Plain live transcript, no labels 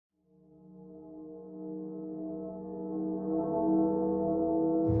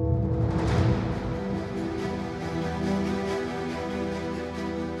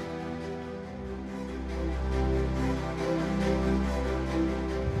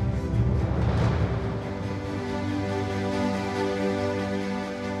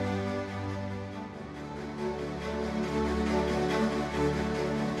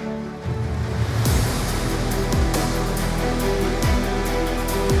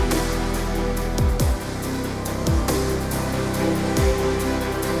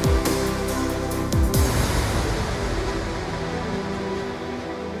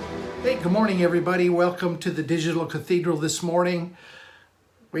morning, everybody. Welcome to the Digital Cathedral this morning.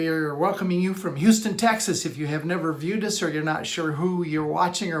 We are welcoming you from Houston, Texas. If you have never viewed us or you're not sure who you're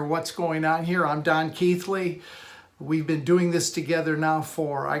watching or what's going on here, I'm Don Keithley. We've been doing this together now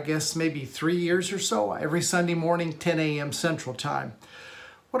for, I guess, maybe 3 years or so, every Sunday morning, 10 a.m. Central Time.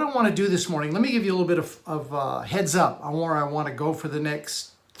 What I want to do this morning, let me give you a little bit of heads up on where I want to go for the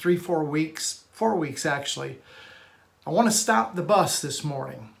next 4 weeks actually. I want to stop the bus this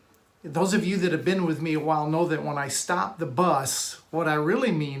morning. Those of you that have been with me a while know that when I stop the bus, what I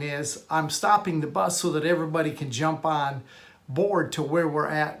really mean is I'm stopping the bus so that everybody can jump on board to where we're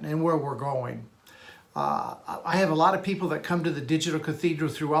at and where we're going. I have a lot of people that come to the Digital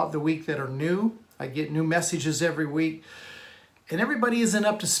Cathedral throughout the week that are new. I get new messages every week. And everybody isn't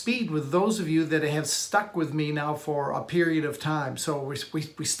up to speed with those of you that have stuck with me now for a period of time. So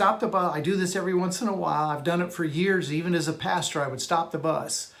we stop the bus. I do this every once in a while. I've done it for years. Even as a pastor, I would stop the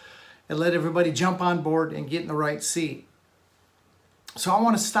bus and let everybody jump on board and get in the right seat. So I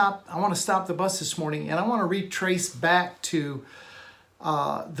want to stop the bus this morning, and I want to retrace back to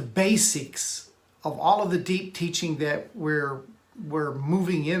the basics of all of the deep teaching that we're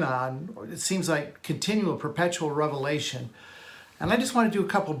moving in on. It seems like continual, perpetual revelation. And I just want to do a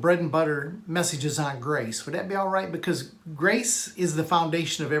couple bread and butter messages on grace. Would that be all right? Because grace is the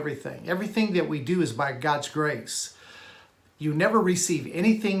foundation of everything. Everything that we do is by God's grace. You never receive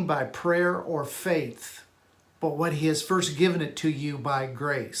anything by prayer or faith, but what He has first given it to you by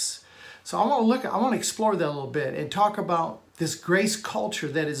grace. So I want to explore that a little bit and talk about this grace culture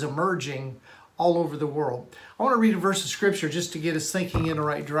that is emerging all over the world. I want to read a verse of scripture just to get us thinking in the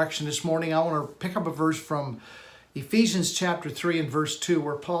right direction this morning. I want to pick up a verse from Ephesians chapter 3 and verse 2,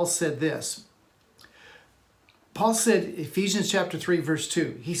 where Paul said this. Paul said, Ephesians chapter 3, verse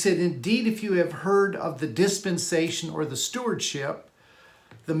 2, he said, "Indeed, if you have heard of the dispensation or the stewardship,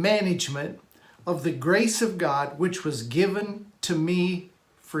 the management of the grace of God, which was given to me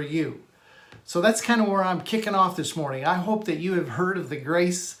for you." So that's kind of where I'm kicking off this morning. I hope that you have heard of the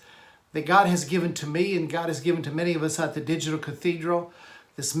grace that God has given to me and God has given to many of us at the Digital Cathedral.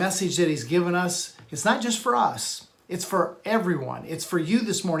 This message that He's given us, it's not just for us. It's for everyone. It's for you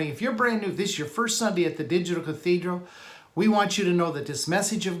this morning. If you're brand new, if this is your first Sunday at the Digital Cathedral, we want you to know that this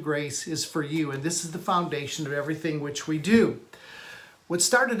message of grace is for you, and this is the foundation of everything which we do. What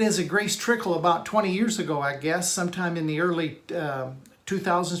started as a grace trickle about 20 years ago, I guess, sometime in the early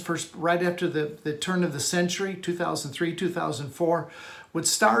 2000s, first right after the turn of the century, 2003, 2004, what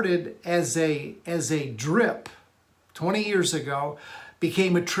started as a drip 20 years ago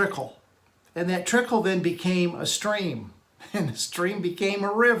became a trickle. And that trickle then became a stream, and the stream became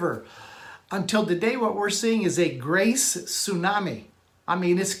a river. Until today, what we're seeing is a grace tsunami. I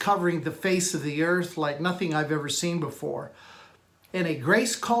mean, it's covering the face of the earth like nothing I've ever seen before. And a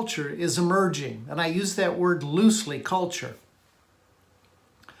grace culture is emerging. And I use that word loosely, culture.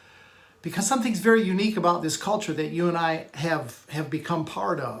 Because something's very unique about this culture that you and I have become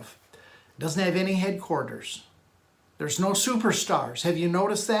part of. It doesn't have any headquarters. There's no superstars. Have you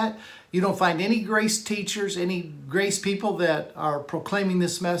noticed that? You don't find any grace teachers, any grace people that are proclaiming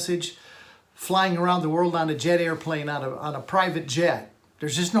this message flying around the world on a jet airplane, on a private jet.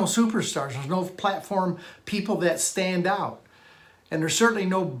 There's just no superstars. There's no platform people that stand out. And there's certainly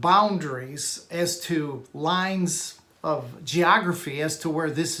no boundaries as to lines of geography as to where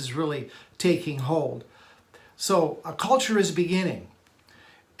this is really taking hold. So a culture is beginning.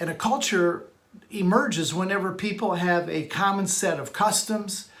 And a culture emerges whenever people have a common set of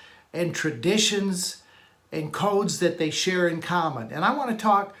customs and traditions and codes that they share in common. And I want to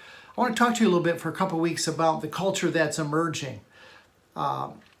talk to you a little bit for a couple of weeks about the culture that's emerging.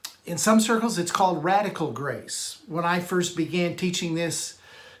 In some circles, it's called radical grace. When I first began teaching this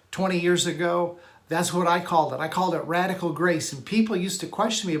 20 years ago, that's what I called it. I called it radical grace. And people used to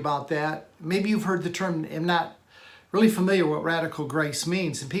question me about that. Maybe you've heard the term. I'm not really familiar what radical grace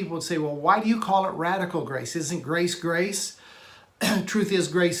means. And people would say, well, why do you call it radical grace? Isn't grace grace? Truth is,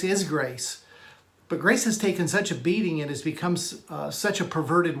 grace is grace. But grace has taken such a beating and has become such a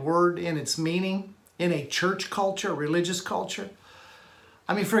perverted word in its meaning in a church culture, a religious culture.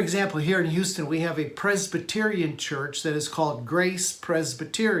 I mean, for example, here in Houston, we have a Presbyterian church that is called Grace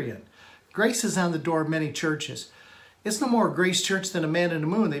Presbyterian. Grace is on the door of many churches. It's no more a grace church than a man in the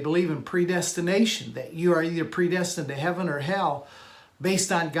moon. They believe in predestination, that you are either predestined to heaven or hell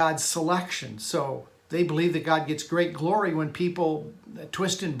based on God's selection. So they believe that God gets great glory when people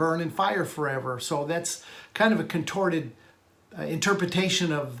twist and burn in fire forever. So that's kind of a contorted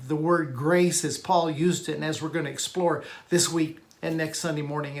interpretation of the word grace as Paul used it, and as we're going to explore this week and next Sunday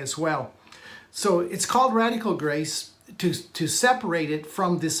morning as well. So it's called radical grace. to separate it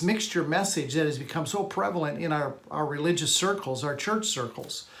from this mixture message that has become so prevalent in our religious circles, our church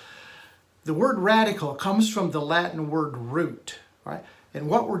circles. The word radical comes from the Latin word root, right? And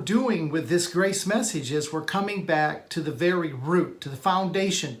what we're doing with this grace message is we're coming back to the very root, to the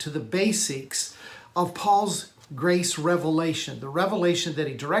foundation, to the basics of Paul's grace revelation, the revelation that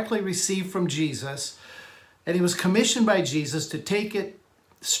he directly received from Jesus, and he was commissioned by Jesus to take it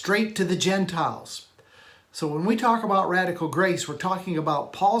straight to the Gentiles. So when we talk about radical grace, we're talking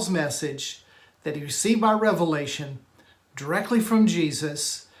about Paul's message that he received by revelation directly from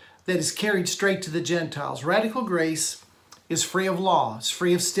Jesus that is carried straight to the Gentiles. Radical grace is free of law. It's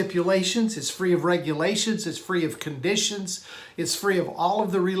free of stipulations. It's free of regulations. It's free of conditions. It's free of all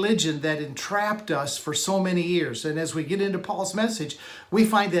of the religion that entrapped us for so many years. And as we get into Paul's message, we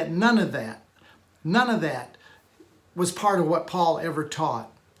find that none of that was part of what Paul ever taught.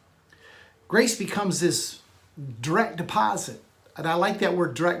 Grace becomes this direct deposit. And I like that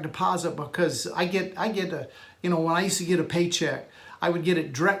word direct deposit because I get a, when I used to get a paycheck, I would get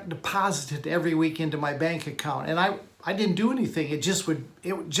it direct deposited every week into my bank account. And I didn't do anything. It just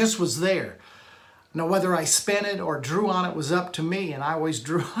was there. Now, whether I spent it or drew on it was up to me. And I always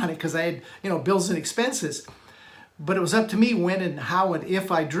drew on it because I had, bills and expenses. But it was up to me when and how and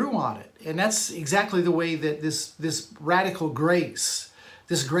if I drew on it. And that's exactly the way that this radical grace,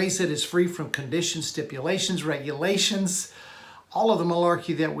 this grace that is free from conditions, stipulations, regulations, all of the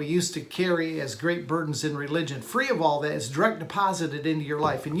malarkey that we used to carry as great burdens in religion, free of all that, is direct deposited into your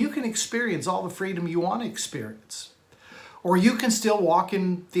life. And you can experience all the freedom you want to experience. Or you can still walk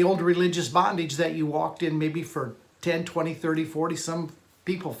in the old religious bondage that you walked in maybe for 10, 20, 30, 40, some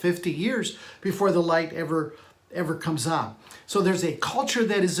people 50 years before the light ever comes on. So there's a culture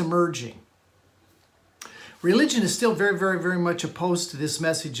that is emerging. Religion is still very, very, very much opposed to this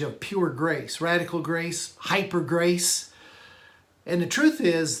message of pure grace, radical grace, hyper grace. And the truth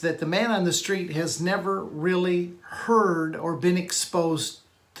is that the man on the street has never really heard or been exposed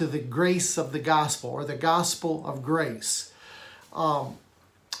to the grace of the gospel or the gospel of grace.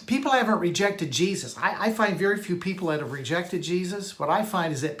 People haven't rejected Jesus. I find very few people that have rejected Jesus. What I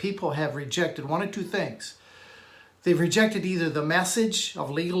find is that people have rejected one of two things. They've rejected either the message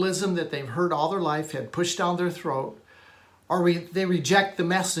of legalism that they've heard all their life, had pushed down their throat, or they reject the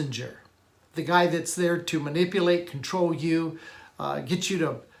messenger, the guy that's there to manipulate, control you, get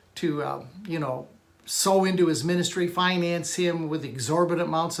you to sow into his ministry, finance him with exorbitant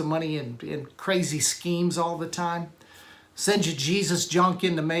amounts of money and crazy schemes all the time. Send you Jesus junk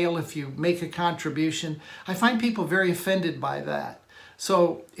in the mail if you make a contribution. I find people very offended by that.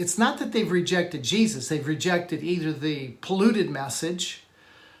 So it's not that they've rejected Jesus. They've rejected either the polluted message,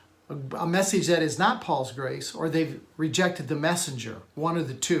 a message that is not Paul's grace, or they've rejected the messenger, one of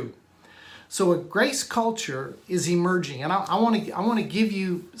the two. So a grace culture is emerging, and I want to give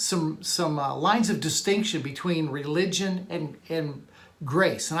you some lines of distinction between religion and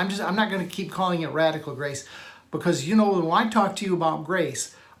grace. And I'm not going to keep calling it radical grace, because when I talk to you about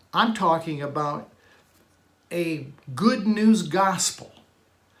grace, I'm talking about a good news gospel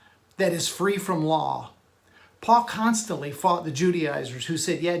that is free from law. Paul constantly fought the Judaizers who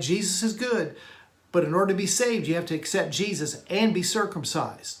said, yeah, Jesus is good, but in order to be saved, you have to accept Jesus and be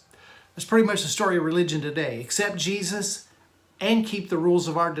circumcised. That's pretty much the story of religion today. Accept Jesus and keep the rules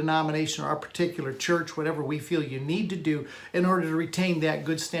of our denomination or our particular church, whatever we feel you need to do in order to retain that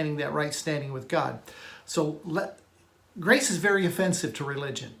good standing, that right standing with God. So grace is very offensive to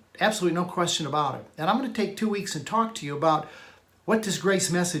religion. Absolutely no question about it. And I'm going to take 2 weeks and talk to you about what this grace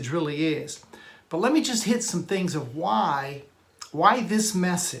message really is. But let me just hit some things of why this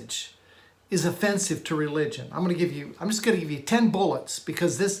message is offensive to religion. I'm just going to give you 10 bullets,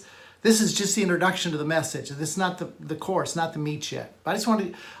 because this is just the introduction to the message. This is not the course, not the meat yet. But I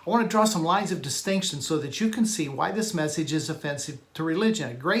want to draw some lines of distinction so that you can see why this message is offensive to religion.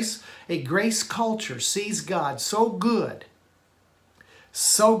 A grace culture sees God so good,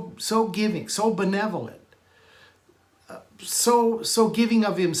 so giving, so benevolent, so giving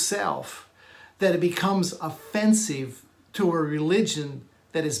of himself, that it becomes offensive to a religion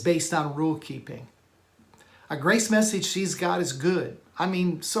that is based on rule keeping. A grace message sees God as good. I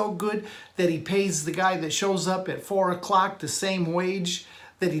mean, so good that he pays the guy that shows up at 4 o'clock the same wage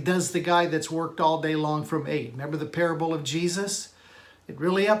that he does the guy that's worked all day long from 8. Remember the parable of Jesus? It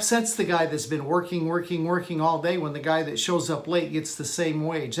really upsets the guy that's been working all day when the guy that shows up late gets the same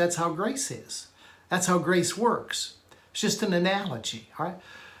wage. That's how grace is. That's how grace works. It's just an analogy, all right?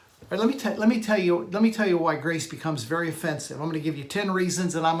 All right, let me tell you why grace becomes very offensive. I'm going to give you 10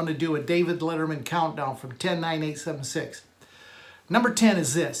 reasons, and I'm going to do a David Letterman countdown from 10, 9, 8, 7, 6. Number 10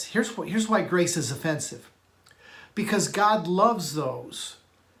 is this. Here's why grace is offensive. because God loves those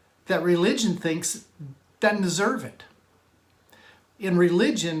that religion thinks doesn't deserve it. In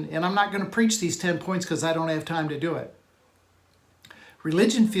religion, and I'm not going to preach these 10 points because I don't have time to do it.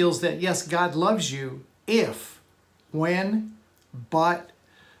 Religion feels that, yes, God loves you if, when, but,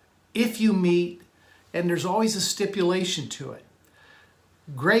 if you meet, and there's always a stipulation to it.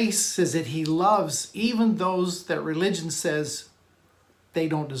 Grace says that he loves even those that religion says they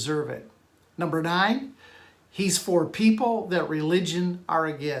don't deserve it. Number 9, he's for people that religion are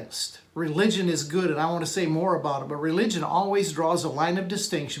against. Religion is good, and I want to say more about it, but religion always draws a line of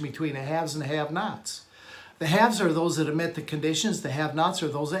distinction between the haves and the have-nots. The haves are those that have met the conditions. The have-nots are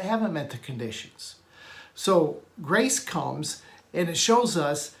those that haven't met the conditions. So grace comes, and it shows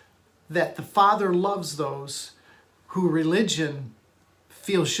us that the Father loves those who religion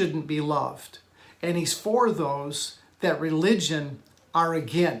feels shouldn't be loved. And he's for those that religion are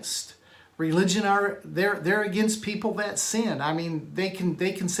against. Religion they're against people that sin. I mean, they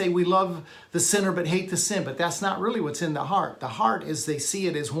can say we love the sinner but hate the sin, but that's not really what's in the heart. The heart is they see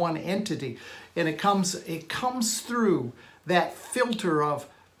it as one entity, and it comes through that filter of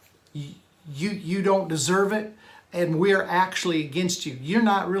you don't deserve it, and we're actually against you. You're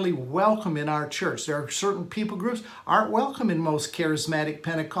not really welcome in our church. There are certain people groups aren't welcome in most charismatic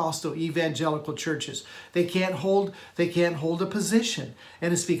Pentecostal evangelical churches. They can't hold a position,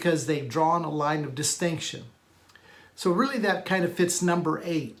 and it's because they've drawn a line of distinction. So really that kind of fits number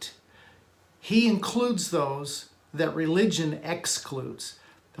 8. He includes those that religion excludes.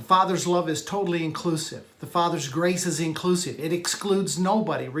 The Father's love is totally inclusive. The Father's grace is inclusive. It excludes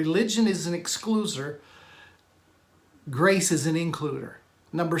nobody. Religion is an excluder. Grace is an includer.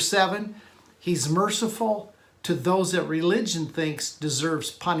 Number 7, he's merciful to those that religion thinks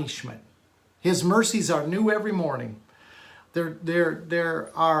deserves punishment. His mercies are new every morning. There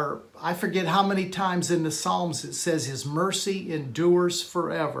are, I forget how many times in the Psalms it says his mercy endures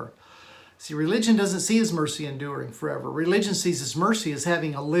forever. See, religion doesn't see his mercy enduring forever. Religion sees his mercy as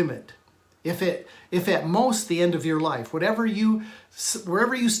having a limit. If at most the end of your life, wherever you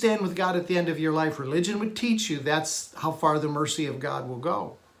stand with God at the end of your life, religion would teach you that's how far the mercy of God will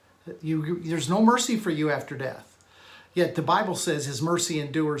go. There's no mercy for you after death. Yet the Bible says his mercy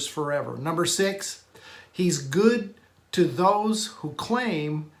endures forever. Number 6, he's good to those who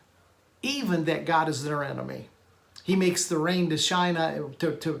claim even that God is their enemy. He makes the rain to shine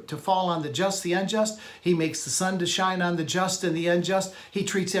to fall on the just, the unjust. He makes the sun to shine on the just and the unjust. He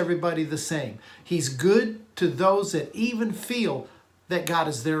treats everybody the same. He's good to those that even feel that God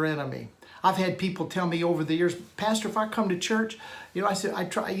is their enemy. I've had people tell me over the years, Pastor, if I come to church,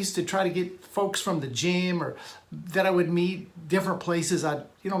 I used to try to get folks from the gym or that I would meet different places. I'd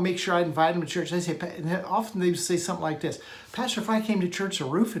make sure I'd invite them to church. Often they would say something like this, Pastor, if I came to church, the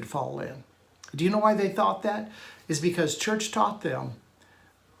roof would fall in. Do you know why they thought that? Is because church taught them,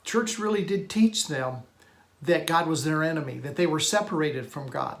 church really did teach them that God was their enemy, that they were separated from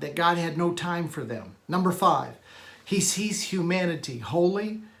God, that God had no time for them. Number 5, he sees humanity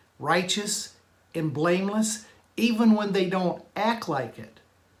holy, righteous, and blameless, even when they don't act like it.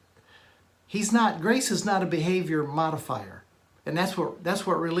 Grace is not a behavior modifier, and that's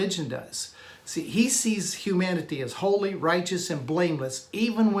what religion does. See, he sees humanity as holy, righteous, and blameless,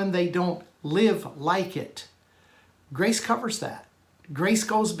 even when they don't live like it. Grace covers that. Grace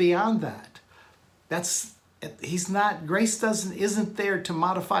goes beyond that. Grace isn't there to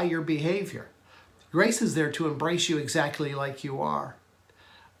modify your behavior. Grace is there to embrace you exactly like you are.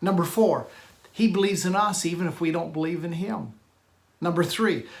 Number 4, he believes in us even if we don't believe in him. Number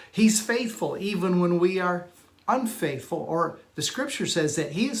 3, he's faithful even when we are unfaithful, or the scripture says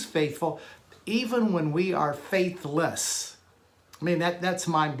that he is faithful even when we are faithless. I mean, that's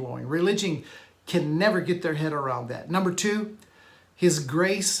mind-blowing. Religion can never get their head around that. Number 2, his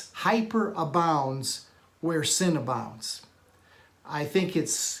grace hyper abounds where sin abounds. I think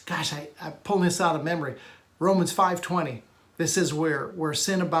it's, I'm pulling this out of memory. Romans 5:20. This says where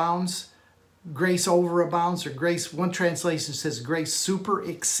sin abounds, grace overabounds, or grace, one translation says grace super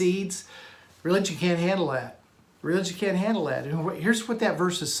exceeds. Religion can't handle that. Religion can't handle that. And here's what that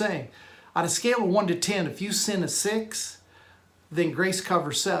verse is saying. On a scale of 1 to 10, if you sin a 6, then grace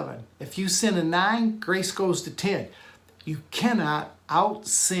covers 7. If you sin a 9, grace goes to 10. You cannot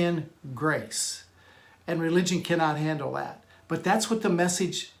out-sin grace. And religion cannot handle that. But that's what the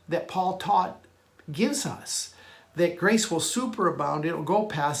message that Paul taught gives us. That grace will superabound. It'll go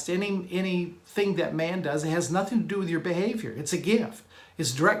past anything that man does. It has nothing to do with your behavior. It's a gift.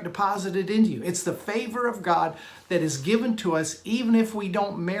 It's direct deposited into you. It's the favor of God that is given to us even if we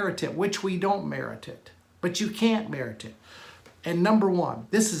don't merit it, which we don't merit it. But you can't merit it. And number 1,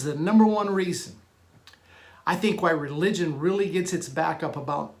 this is the number 1 reason. I think why religion really gets its back up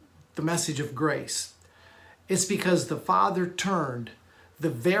about the message of grace. It's because the Father turned the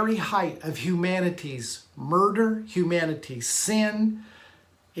very height of humanity's murder, humanity's sin,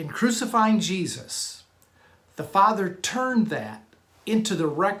 in crucifying Jesus. The Father turned that into the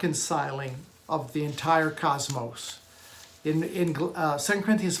reconciling of the entire cosmos. In 2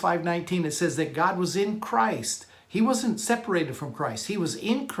 Corinthians 5:19, it says that God was in Christ. He wasn't separated from Christ. He was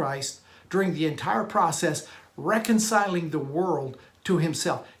in Christ during the entire process, reconciling the world to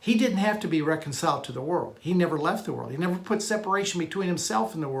himself. He didn't have to be reconciled to the world. He never left the world. He never put separation between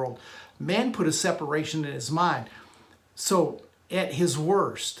himself and the world. Man put a separation in his mind. So at his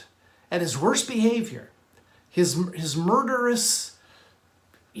worst behavior, his murderous,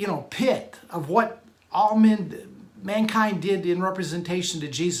 pit of what all mankind did in representation to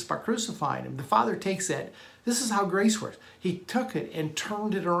Jesus by crucifying him, the Father takes that. This is how grace works. He took it and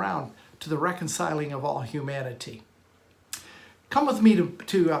turned it around to the reconciling of all humanity. Come with me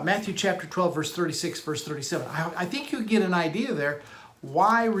to Matthew chapter 12, verse 36, verse 37. I think you get an idea there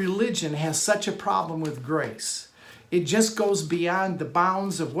why religion has such a problem with grace. It just goes beyond the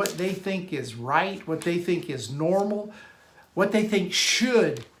bounds of what they think is right, what they think is normal, what they think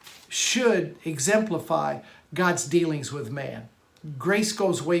should exemplify God's dealings with man. Grace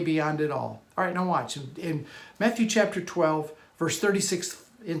goes way beyond it all. All right, now watch. In Matthew chapter 12, verse 36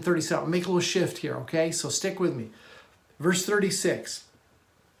 and 37, I'll make a little shift here, okay? So stick with me. Verse 36,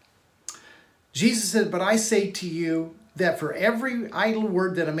 Jesus said, "But I say to you that for every idle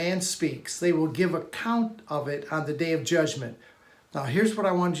word that a man speaks, they will give account of it on the day of judgment." Now here's what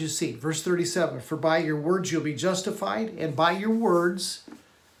I wanted you to see. Verse 37, "For by your words you'll be justified, and by your words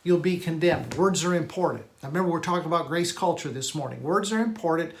you'll be condemned." Words are important. Now remember, we're talking about grace culture this morning. Words are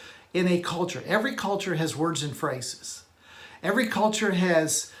important in a culture. Every culture has words and phrases. Every culture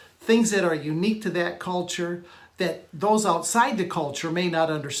has things that are unique to that culture that those outside the culture may not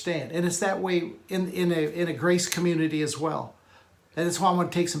understand. And it's that way in a grace community as well. And that's why I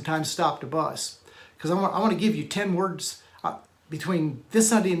want to take some time to stop the bus. Because I want to give you 10 words between this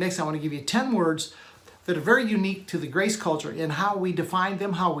Sunday and next. I want to give you 10 words that are very unique to the grace culture in how we define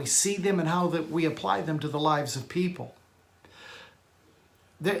them, how we see them, and how that we apply them to the lives of people.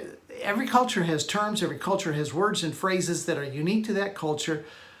 Every culture has terms, every culture has words and phrases that are unique to that culture,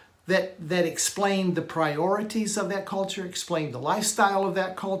 that explain the priorities of that culture, explain the lifestyle of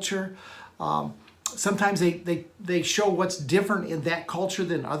that culture. Sometimes they show what's different in that culture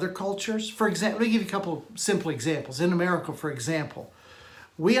than other cultures. For example, let me give you a couple of simple examples. In America, for example,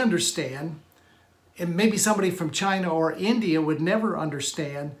 we understand, and maybe somebody from China or India would never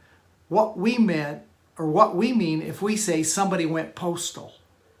understand what we meant or what we mean if we say somebody went postal.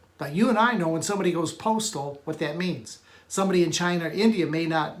 Now, you and I know when somebody goes postal, what that means. Somebody in China or India may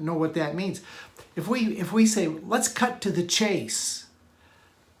not know what that means. If we say, let's cut to the chase,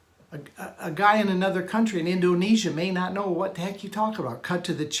 a guy in another country, in Indonesia, may not know what the heck you talk about, cut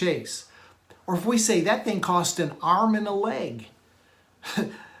to the chase. Or if we say that thing cost an arm and a leg,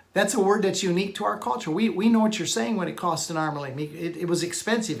 that's a word that's unique to our culture. We know what you're saying when it costs an arm and a leg. It was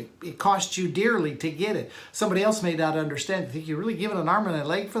expensive. It cost you dearly to get it. Somebody else may not understand. You think you're really giving an arm and a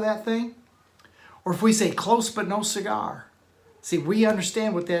leg for that thing? Or if we say close but no cigar. See, we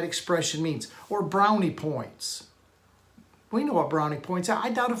understand what that expression means. Or brownie points. We know what brownie points are.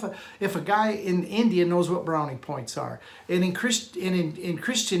 I doubt if a guy in India knows what brownie points are. And in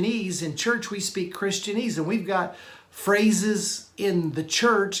Christianese, in church, we speak Christianese. And we've got phrases in the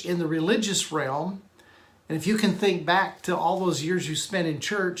church, in the religious realm. And if you can think back to all those years you spent in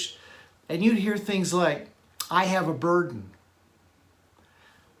church, and you'd hear things like, "I have a burden."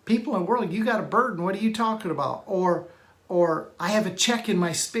 People in the world, "You got a burden, what are you talking about?" Or "I have a check in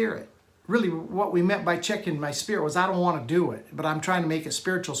my spirit." Really, what we meant by check in my spirit was I don't want to do it, but I'm trying to make it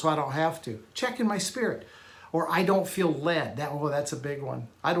spiritual so I don't have to. Check in my spirit. Or "I don't feel led." That's a big one.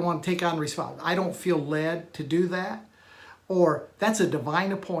 I don't want to take on responsibility. I don't feel led to do that. Or "That's a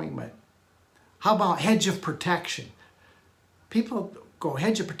divine appointment." How about hedge of protection? People go,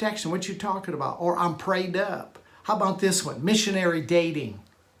 "Hedge of protection, what you talking about?" Or "I'm prayed up." How about this one? Missionary dating.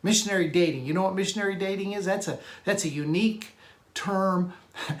 Missionary dating. You know what missionary dating is? That's a unique term.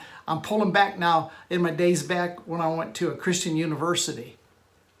 I'm pulling back now in my days back when I went to a Christian university.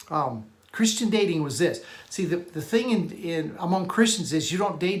 Christian dating was this. See, the thing among Christians is you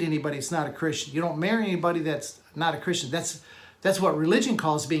don't date anybody that's not a Christian. You don't marry anybody that's not a Christian. That's what religion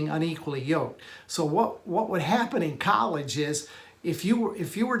calls being unequally yoked. So what would happen in college is if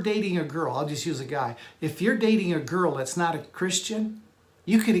you were dating a girl, I'll just use a guy. If you're dating a girl that's not a Christian,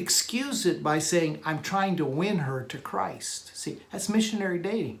 you could excuse it by saying, "I'm trying to win her to Christ." See, that's missionary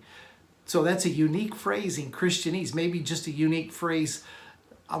dating. So that's a unique phrase in Christianese, maybe just a unique phrase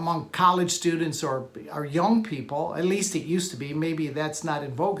among college students or young people. At least it used to be. Maybe that's not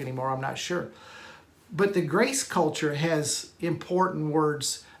in vogue anymore, I'm not sure. But the grace culture has important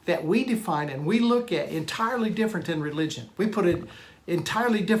words that we define and we look at entirely different than religion. We put an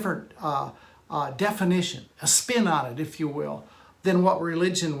entirely different definition, a spin on it, if you will, than what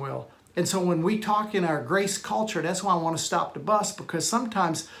religion will. And so when we talk in our grace culture, that's why I want to stop the bus, because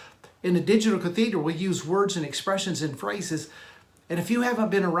sometimes in the digital cathedral, we use words and expressions and phrases, and if you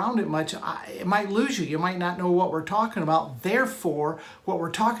haven't been around it much, it might lose you. You might not know what we're talking about. Therefore, what we're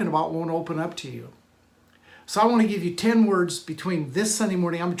talking about won't open up to you. So I want to give you 10 words between this Sunday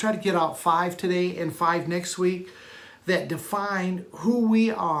morning. I'm going to try to get out 5 today and 5 next week that define who we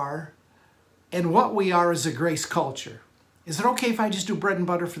are and what we are as a grace culture. Is it okay if I just do bread and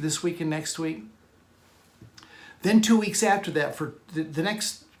butter for this week and next week? Then 2 weeks after that, for the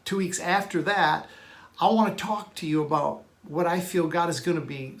next 2 weeks after that, I want to talk to you about what I feel God is going to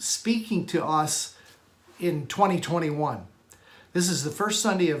be speaking to us in 2021. This is the first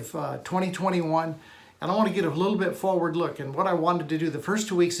Sunday of 2021, and I want to get a little bit forward look. And what I wanted to do the first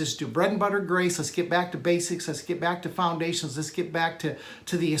 2 weeks is do bread and butter grace. Let's get back to basics. Let's get back to foundations. Let's get back to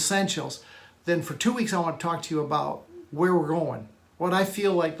the essentials. Then for 2 weeks, I want to talk to you about where we're going, what I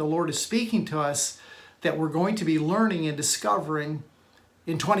feel like the Lord is speaking to us that we're going to be learning and discovering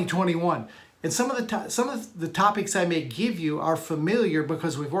in 2021. And some of the topics I may give you are familiar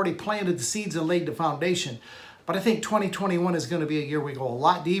because we've already planted the seeds and laid the foundation. But I think 2021 is going to be a year we go a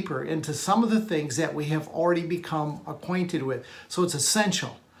lot deeper into some of the things that we have already become acquainted with. So it's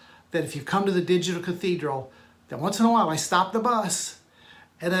essential that if you come to the Digital Cathedral, that once in a while I stop the bus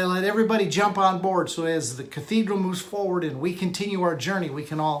and I let everybody jump on board, so as the cathedral moves forward and we continue our journey, we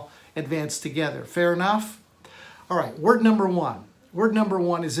can all advance together. Fair enough? All right, word number one. Word number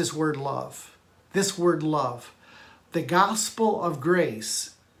one is this word love. This word love. The gospel of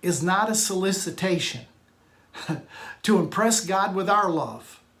grace is not a solicitation to impress God with our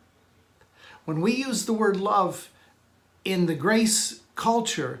love. When we use the word love in the grace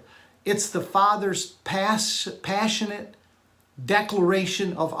culture, it's the Father's passionate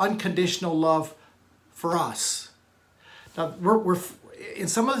declaration of unconditional love for us. Now, we're in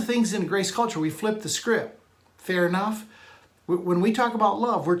some of the things in grace culture, we flip the script. Fair enough? When we talk about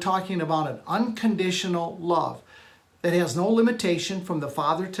love, we're talking about an unconditional love that has no limitation from the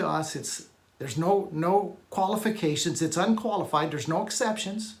Father to us. There's no qualifications. It's unqualified. There's no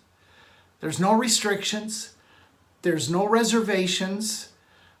exceptions. There's no restrictions. There's no reservations.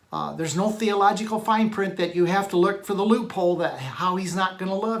 There's no theological fine print that you have to look for the loophole that how He's not going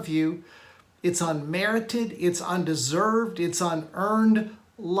to love you. It's unmerited. It's undeserved. It's unearned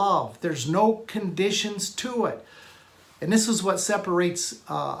love. There's no conditions to it. And this is what separates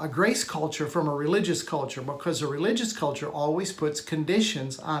a grace culture from a religious culture, because a religious culture always puts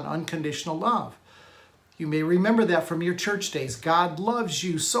conditions on unconditional love. You may remember that from your church days. God loves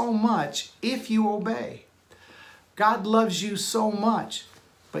you so much if you obey. God loves you so much,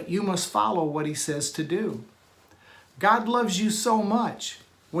 but you must follow what He says to do. God loves you so much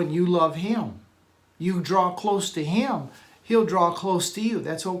when you love Him. You draw close to Him, He'll draw close to you.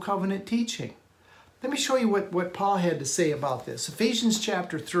 That's Old Covenant teaching. Let me show you what Paul had to say about this. Ephesians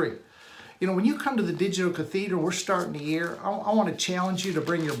chapter 3. You know, when you come to the Digital Cathedral, we're starting the year. I want to challenge you to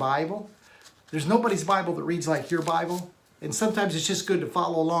bring your Bible. There's nobody's Bible that reads like your Bible. And sometimes it's just good to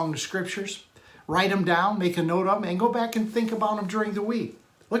follow along the scriptures. Write them down, make a note of them, and go back and think about them during the week.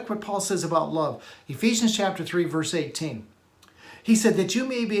 Look what Paul says about love. Ephesians chapter 3, verse 18. He said that you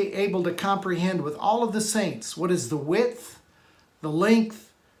may be able to comprehend with all of the saints what is the width, the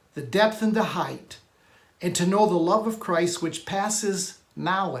length, the depth, and the height, and to know the love of Christ which passes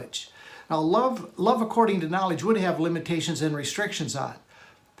knowledge. Now, love according to knowledge would have limitations and restrictions on.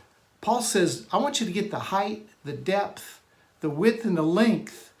 Paul says, I want you to get the height, the depth, the width, and the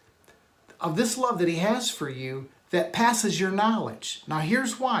length of this love that He has for you that passes your knowledge. Now,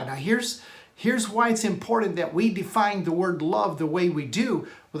 here's why. Now, here's why it's important that we define the word love the way we do,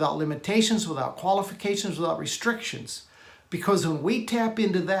 without limitations, without qualifications, without restrictions. Because when we tap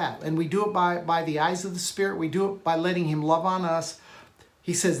into that, and we do it by the eyes of the Spirit, we do it by letting Him love on us,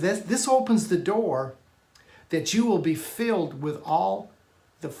 he says this opens the door that you will be filled with all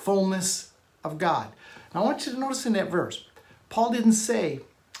the fullness of God. Now I want you to notice in that verse, Paul didn't say,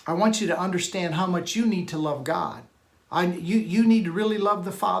 I want you to understand how much you need to love God. You need to really love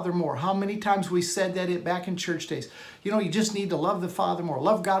the Father more. How many times we said that back in church days? You know, you just need to love the Father more.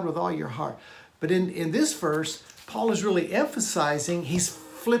 Love God with all your heart. But in this verse, Paul is really emphasizing, he's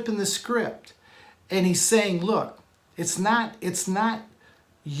flipping the script. And he's saying, look, it's not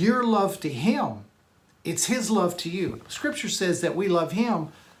your love to him. It's his love to you. Scripture says that we love him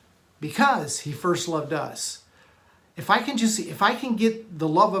because he first loved us. If I can get the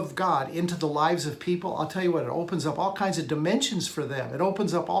love of God into the lives of people, I'll tell you what, it opens up all kinds of dimensions for them. It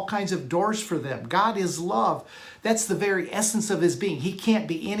opens up all kinds of doors for them. God is love. That's the very essence of his being. He can't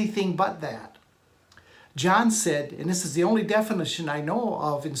be anything but that. John said, and this is the only definition I know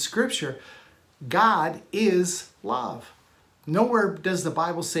of in Scripture, God is love. Nowhere does the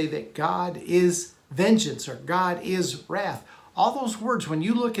Bible say that God is vengeance or God is wrath. All those words, when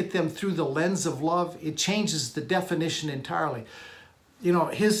you look at them through the lens of love, it changes the definition entirely. You know,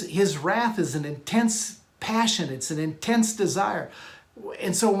 his wrath is an intense passion. It's an intense desire.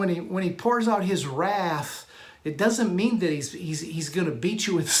 And so when he pours out his wrath, it doesn't mean that he's going to beat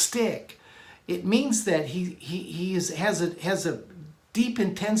you with a stick. It means that he has a deep,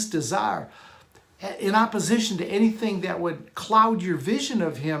 intense desire in opposition to anything that would cloud your vision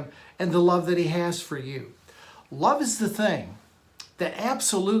of him and the love that he has for you. Love is the thing that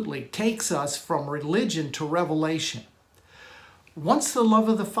absolutely takes us from religion to revelation. Once the love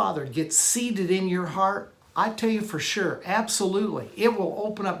of the Father gets seated in your heart, I tell you for sure, absolutely, it will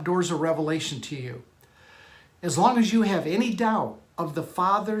open up doors of revelation to you. As long as you have any doubt of the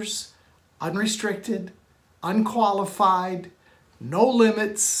Father's unrestricted, unqualified, no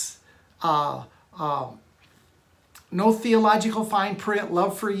limits, no theological fine print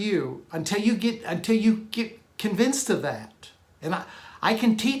love for you, until you get convinced of that. And I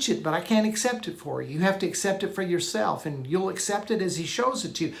can teach it, but I can't accept it for you. You have to accept it for yourself, and you'll accept it as he shows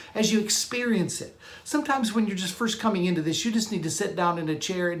it to you, as you experience it. Sometimes when you're just first coming into this, you just need to sit down in a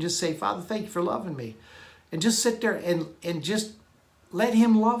chair and just say, Father, thank you for loving me. And just sit there and just let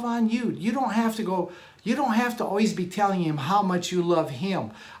him love on you. You don't have to always be telling him how much you love him.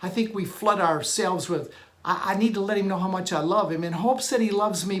 I think we flood ourselves with, I need to let him know how much I love him in hopes that he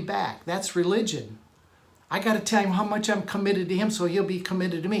loves me back. That's religion. I got to tell him how much I'm committed to him so he'll be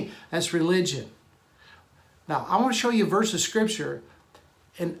committed to me. That's religion. Now, I want to show you a verse of Scripture,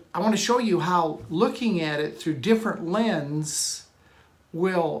 and I want to show you how looking at it through different lenses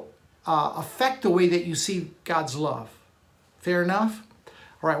will affect the way that you see God's love. Fair enough?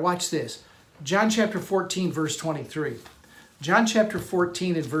 All right, watch this. John chapter 14, verse 23. John chapter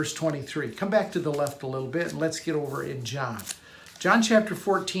 14 and verse 23. Come back to the left a little bit and let's get over in John. John chapter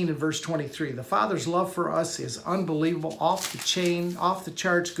 14 and verse 23. The Father's love for us is unbelievable, off the chain, off the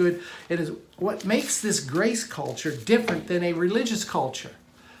charts good. It is what makes this grace culture different than a religious culture.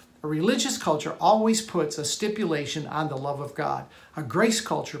 A religious culture always puts a stipulation on the love of God. A grace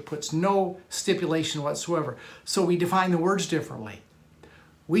culture puts no stipulation whatsoever. So we define the words differently.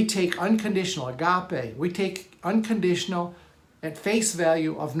 We take unconditional, agape, we take unconditional at face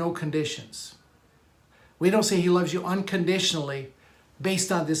value of no conditions. We don't say he loves you unconditionally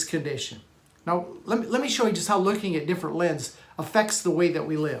based on this condition. Now, let me show you just how looking at different lenses affects the way that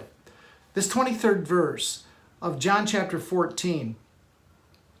we live. This 23rd verse of John chapter 14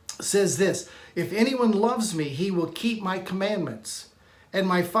 says this, if anyone loves me, he will keep my commandments, and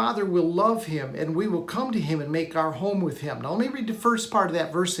my Father will love him, and we will come to him and make our home with him. Now, let me read the first part of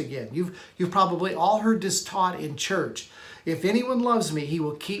that verse again. You've probably all heard this taught in church. If anyone loves me, he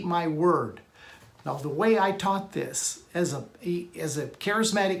will keep my word. Now, the way I taught this as a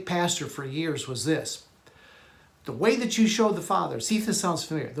charismatic pastor for years was this. The way that you show the Father, see if this sounds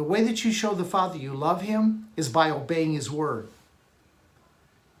familiar, the way that you show the Father you love him is by obeying his word.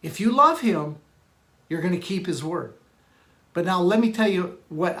 If you love him, you're going to keep his word. But now let me tell you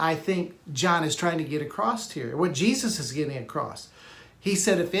what I think John is trying to get across here, what Jesus is getting across. He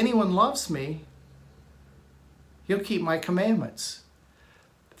said, if anyone loves me, he'll keep my commandments.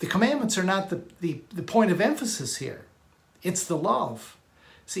 The commandments are not the point of emphasis here. It's the love.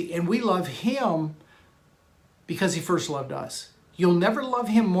 See, and we love him because he first loved us. You'll never love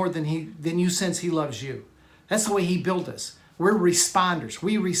him more than you sense he loves you. That's the way he built us. We're responders.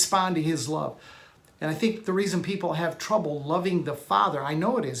 We respond to his love. And I think the reason people have trouble loving the Father, I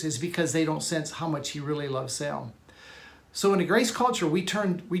know it is because they don't sense how much he really loves them. So in a grace culture, we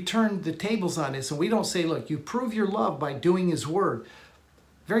turn the tables on this, and we don't say, look, you prove your love by doing his word.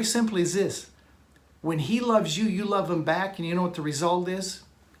 Very simply is this. When he loves you, you love him back, and you know what the result is?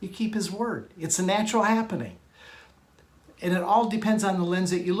 You keep his word. It's a natural happening. And it all depends on the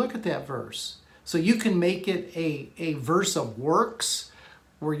lens that you look at that verse. So you can make it a verse of works,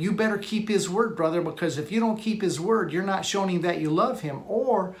 where you better keep his word, brother, because if you don't keep his word, you're not showing him that you love him.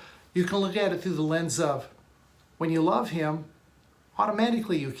 Or you can look at it through the lens of, when you love him,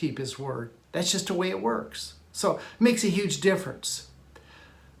 automatically you keep his word. That's just the way it works. So it makes a huge difference.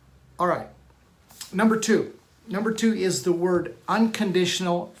 All right, number two. Number two is the word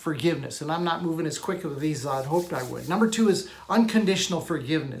unconditional forgiveness. And I'm not moving as quick with these as I'd hoped I would. Number two is unconditional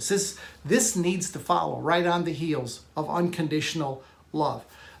forgiveness. This needs to follow right on the heels of unconditional love.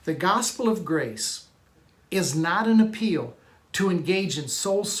 The gospel of grace is not an appeal to engage in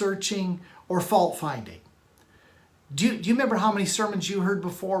soul searching or fault finding. Do you remember how many sermons you heard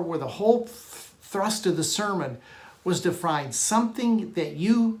before where the whole thrust of the sermon was to find something that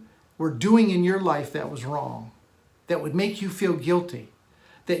you were doing in your life that was wrong, that would make you feel guilty,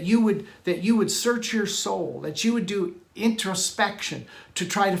 that you would search your soul, that you would do introspection to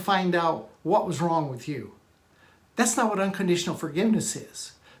try to find out what was wrong with you? That's not what unconditional forgiveness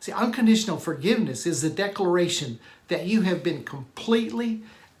is. See, unconditional forgiveness is the declaration that you have been completely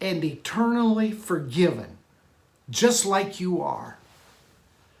and eternally forgiven, just like you are.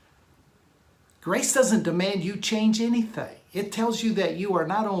 Grace doesn't demand you change anything. It tells you that you are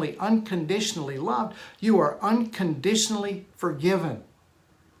not only unconditionally loved, you are unconditionally forgiven.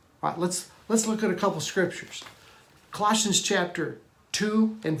 All right, let's look at a couple scriptures. Colossians chapter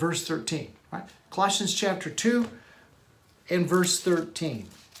 2 and verse 13. Right? Colossians chapter 2 and verse 13.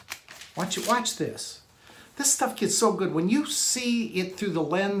 Watch this. This stuff gets so good. When you see it through the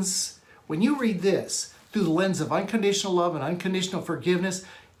lens, when you read this through the lens of unconditional love and unconditional forgiveness,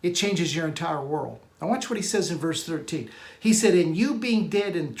 it changes your entire world. Now watch what he says in verse 13. He said, "And you being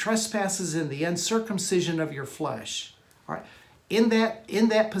dead in trespasses and the uncircumcision of your flesh." All right. In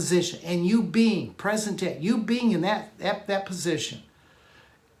that position, and you being present tense, you being in that position,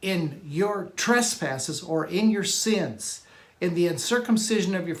 in your trespasses or in your sins, in the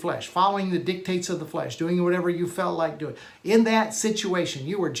uncircumcision of your flesh, following the dictates of the flesh, doing whatever you felt like doing. In that situation,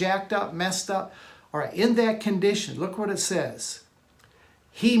 you were jacked up, messed up. All right, in that condition, look what it says.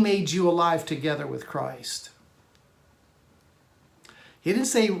 He made you alive together with Christ. He didn't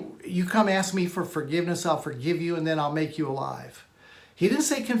say, you come ask me for forgiveness, I'll forgive you, and then I'll make you alive. He didn't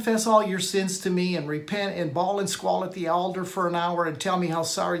say, confess all your sins to me and repent and bawl and squall at the altar for an hour and tell me how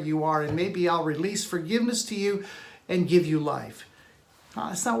sorry you are, and maybe I'll release forgiveness to you and give you life. No,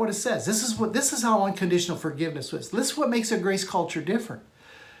 that's not what it says. This is how unconditional forgiveness is. This is what makes a grace culture different.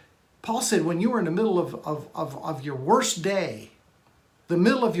 Paul said, when you were in the middle of your worst day, the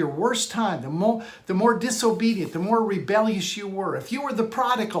middle of your worst time, the more disobedient, the more rebellious you were. If you were the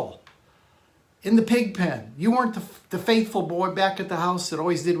prodigal in the pig pen, you weren't the faithful boy back at the house that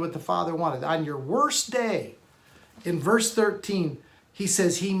always did what the father wanted. On your worst day, in verse 13, he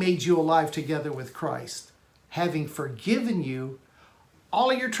says he made you alive together with Christ, having forgiven you all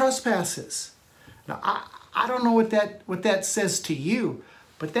of your trespasses. Now, I don't know what that says to you,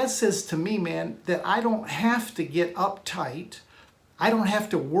 but that says to me, man, that I don't have to get uptight. I don't have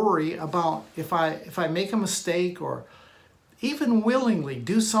to worry about if I make a mistake or even willingly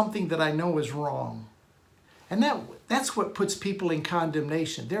do something that I know is wrong. And that's what puts people in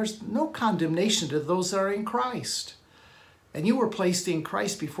condemnation. There's no condemnation to those that are in Christ. And you were placed in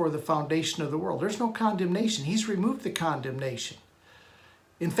Christ before the foundation of the world. There's no condemnation. He's removed the condemnation.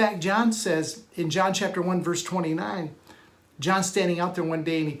 In fact, John says in John chapter 1, verse 29, John's standing out there one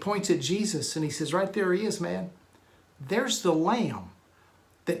day and he points at Jesus and he says, right there he is, man. There's the Lamb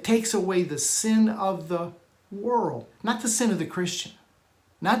that takes away the sin of the world, not the sin of the Christian,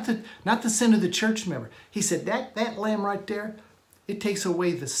 not the sin of the church member. He said that Lamb right there, it takes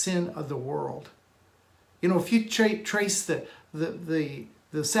away the sin of the world. You know, if you trace the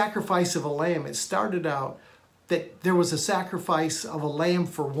sacrifice of a lamb, it started out that there was a sacrifice of a lamb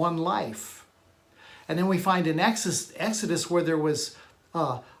for one life. And then we find in Exodus where there was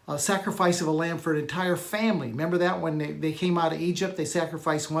a sacrifice of a lamb for an entire family. Remember that when they came out of Egypt, they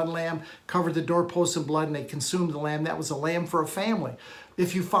sacrificed one lamb, covered the doorposts in blood, and they consumed the lamb. That was a lamb for a family.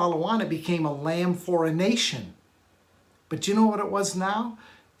 If you follow on, it became a lamb for a nation. But you know what it was now?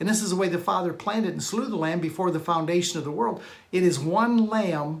 And this is the way the Father planned it and slew the lamb before the foundation of the world. It is one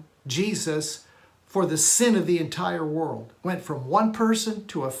lamb, Jesus, for the sin of the entire world. Went from one person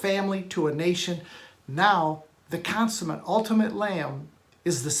to a family to a nation. Now, the consummate, ultimate lamb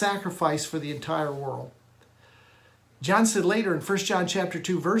is the sacrifice for the entire world. John said later in 1 John chapter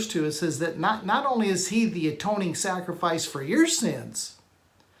 2, verse 2, it says that not only is he the atoning sacrifice for your sins,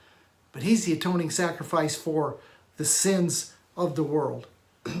 but he's the atoning sacrifice for the sins of the world.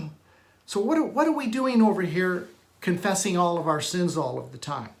 So what are we doing over here confessing all of our sins all of the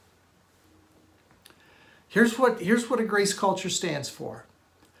time? Here's what a grace culture stands for.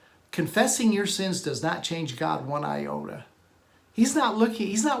 Confessing your sins does not change God one iota. He's not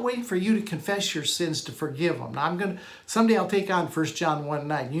waiting for you to confess your sins to forgive them. Now someday I'll take on 1 John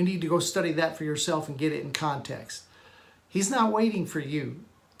 1:9. You need to go study that for yourself and get it in context. He's not waiting for you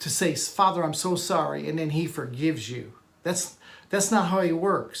to say, Father, I'm so sorry, and then he forgives you. That's not how he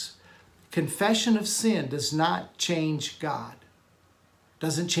works. Confession of sin does not change God.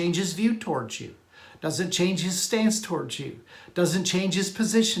 Doesn't change his view towards you. Doesn't change his stance towards you. Doesn't change his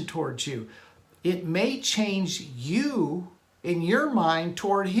position towards you. It may change you in your mind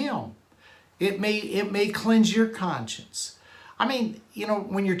toward him. It may cleanse your conscience. I mean, you know,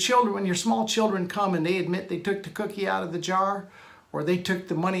 when your small children come and they admit they took the cookie out of the jar, or they took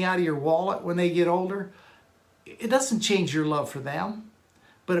the money out of your wallet when they get older, it doesn't change your love for them,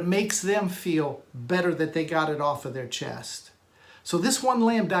 but it makes them feel better that they got it off of their chest. So this one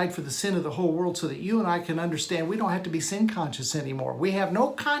lamb died for the sin of the whole world so that you and I can understand we don't have to be sin conscious anymore. We have no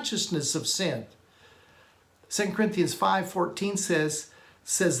consciousness of sin. 2 Corinthians 5:14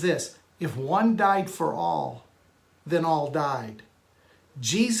 says this, if one died for all, then all died.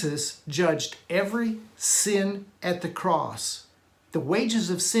 Jesus judged every sin at the cross. The wages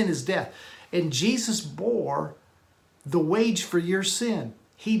of sin is death. And Jesus bore the wage for your sin.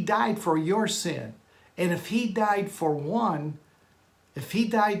 He died for your sin. And if he died for one,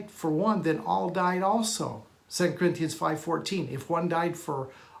 then all died also. 2 Corinthians 5:14. If one died for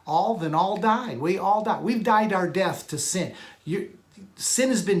all, then all died. We all died. We've died our death to sin. Sin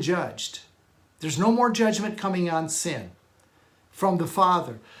has been judged. There's no more judgment coming on sin from the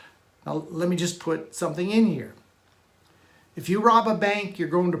Father. Now, let me just put something in here. If you rob a bank, you're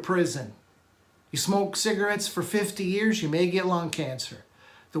going to prison. You smoke cigarettes for 50 years, you may get lung cancer.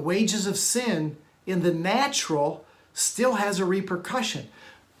 The wages of sin in the natural still has a repercussion.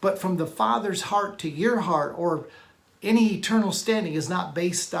 But from the Father's heart to your heart, or any eternal standing, is not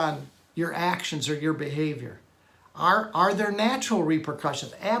based on your actions or your behavior. Are there natural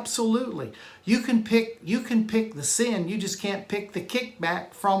repercussions? Absolutely. You can pick the sin, you just can't pick the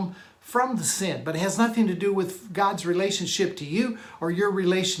kickback from the sin. But it has nothing to do with God's relationship to you or your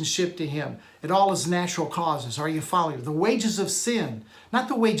relationship to him. It all is natural causes. Are you following? The wages of sin, not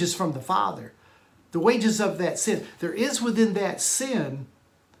the wages from the Father, the wages of that sin. There is within that sin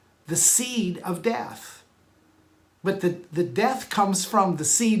the seed of death. But the death comes from the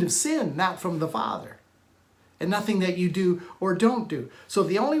seed of sin, not from the Father. And nothing that you do or don't do. So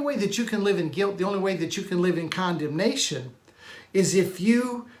the only way that you can live in guilt, the only way that you can live in condemnation, is if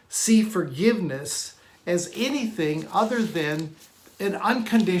you see forgiveness as anything other than an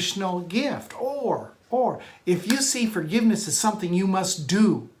unconditional gift. Or if you see forgiveness as something you must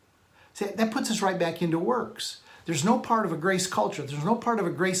do. See, that puts us right back into works. There's no part of a grace culture, there's no part of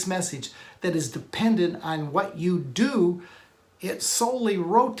a grace message that is dependent on what you do. It solely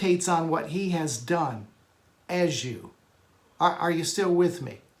rotates on what he has done as you. Are you still with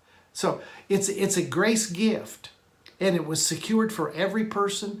me? So it's a grace gift, and it was secured for every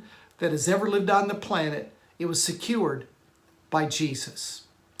person that has ever lived on the planet. It was secured by Jesus.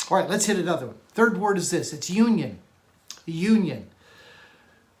 All right, let's hit another one. Third word is this. It's union. Union.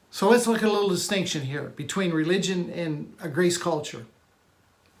 So let's look at a little distinction here between religion and a grace culture.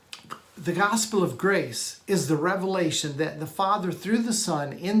 The gospel of grace is the revelation that the Father through the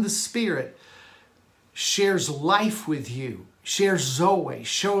Son in the Spirit shares life with you, shares Zoe,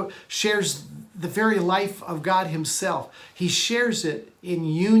 shares the very life of God himself. He shares it in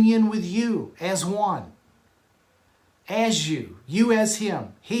union with you as one. As you as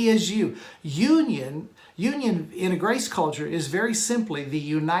him, he as you. Union in a grace culture is very simply the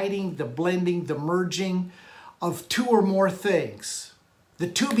uniting, the blending, the merging of two or more things. The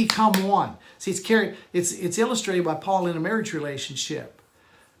two become one. See, it's illustrated by Paul in a marriage relationship,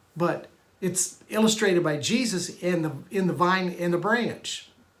 but it's illustrated by Jesus in the vine and the branch.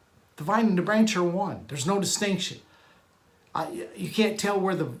 The vine and the branch are one. There's no distinction. You can't tell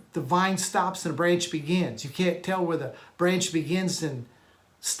where the vine stops and the branch begins. You can't tell where the branch begins and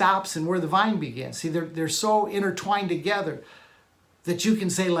stops and where the vine begins. See, they're so intertwined together that you can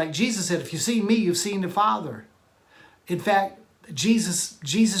say, like Jesus said, if you've seen me, you've seen the Father. In fact,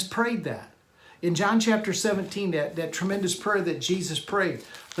 Jesus prayed that. In John chapter 17, that tremendous prayer that Jesus prayed.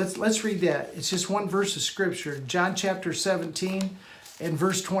 Let's read that. It's just one verse of scripture. John chapter 17 and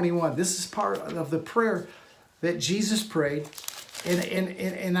verse 21. This is part of the prayer that Jesus prayed.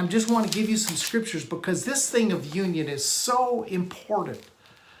 And I just want to give you some scriptures because this thing of union is so important.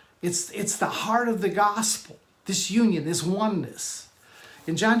 It's the heart of the gospel. This union, this oneness.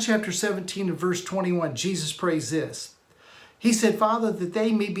 In John chapter 17 and verse 21, Jesus prays this. He said, Father, that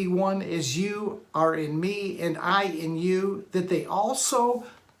they may be one as you are in me and I in you, that they also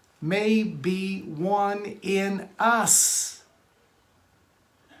may be one in us.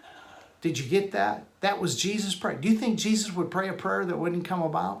 Did you get that? That was Jesus' prayer. Do you think Jesus would pray a prayer that wouldn't come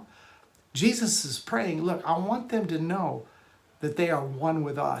about? Jesus is praying, look, I want them to know that they are one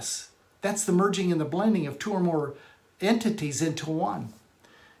with us. That's the merging and the blending of two or more entities into one.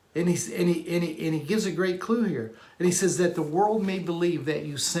 And he gives a great clue here. And he says that the world may believe that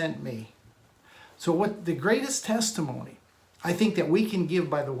you sent me. So what the greatest testimony I think that we can give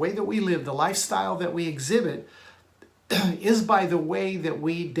by the way that we live, the lifestyle that we exhibit, is by the way that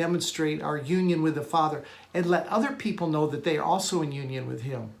we demonstrate our union with the Father and let other people know that they are also in union with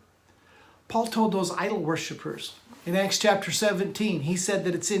Him. Paul told those idol worshipers in Acts chapter 17, he said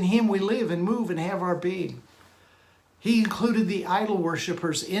that it's in Him we live and move and have our being. He included the idol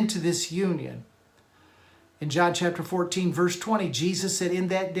worshipers into this union. In John chapter 14, verse 20, Jesus said, in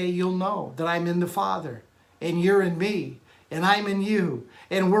that day you'll know that I'm in the Father, and you're in me, and I'm in you,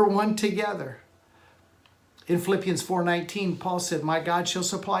 and we're one together. In Philippians 4:19, Paul said, my God shall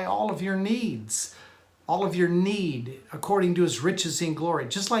supply all of your needs, all of your need, according to His riches in glory.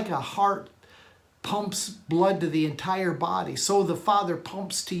 Just like a heart pumps blood to the entire body, so the Father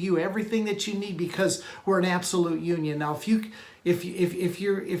pumps to you everything that you need, because we're in absolute union. Now, if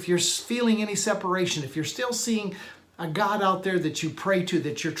you're feeling any separation, if you're still seeing a God out there that you pray to,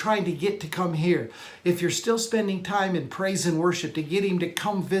 that you're trying to get to come here, if you're still spending time in praise and worship to get Him to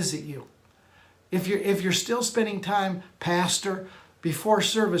come visit you, if you're still spending time, Pastor, before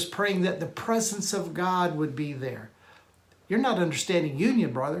service praying that the presence of God would be there, you're not understanding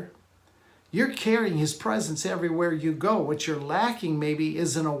union, brother. You're carrying His presence everywhere you go. What you're lacking maybe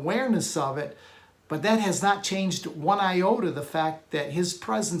is an awareness of it, but that has not changed one iota the fact that His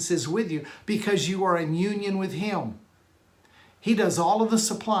presence is with you because you are in union with Him. He does all of the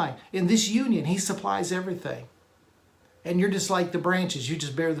supplying. In this union, He supplies everything. And you're just like the branches. You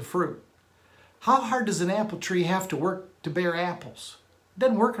just bear the fruit. How hard does an apple tree have to work to bear apples? It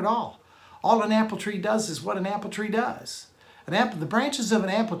doesn't work at all. All an apple tree does is what an apple tree does. The branches of an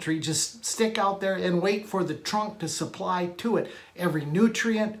apple tree just stick out there and wait for the trunk to supply to it every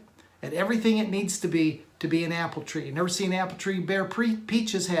nutrient and everything it needs to be an apple tree. You never seen an apple tree bear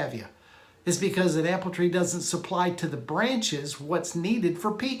peaches, have you? It's because an apple tree doesn't supply to the branches what's needed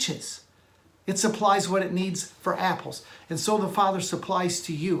for peaches. It supplies what it needs for apples. And so the Father supplies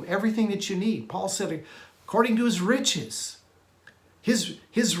to you everything that you need. Paul said, according to His riches.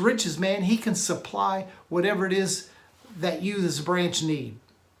 His riches, man, He can supply whatever it is that you as a branch need.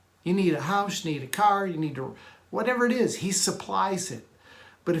 You need a house, you need a car, you need whatever it is, He supplies it.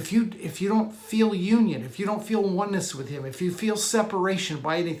 But if you don't feel union, if you don't feel oneness with Him, if you feel separation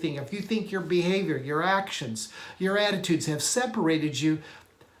by anything, if you think your behavior, your actions, your attitudes have separated you,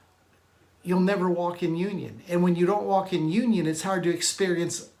 you'll never walk in union. And when you don't walk in union, it's hard to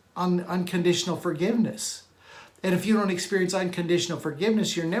experience unconditional forgiveness. And if you don't experience unconditional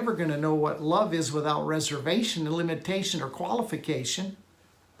forgiveness, you're never going to know what love is without reservation, limitation, or qualification.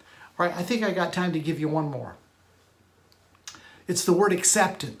 All right, I think I got time to give you one more. It's the word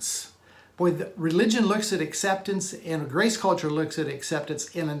acceptance. Boy, religion looks at acceptance, and grace culture looks at acceptance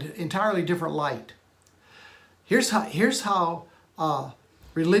in an entirely different light. Here's how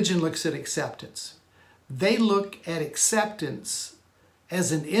religion looks at acceptance. They look at acceptance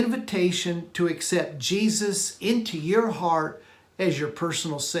as an invitation to accept Jesus into your heart as your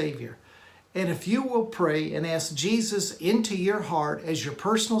personal Savior. And if you will pray and ask Jesus into your heart as your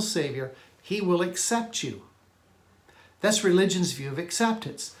personal Savior, He will accept you. That's religion's view of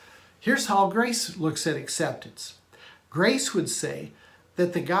acceptance. Here's how grace looks at acceptance. Grace would say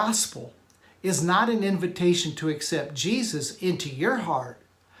that the gospel is not an invitation to accept Jesus into your heart,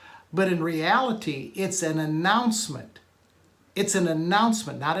 but in reality, it's an announcement. It's an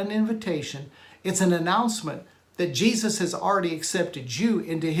announcement, not an invitation. It's an announcement that Jesus has already accepted you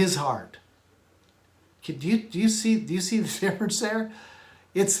into His heart. Do you see the difference there?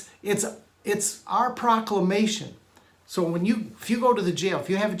 It's our proclamation. So if you go to the jail, if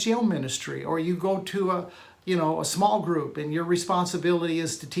you have a jail ministry, or you go to a small group and your responsibility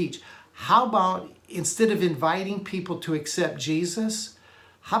is to teach, how about instead of inviting people to accept Jesus,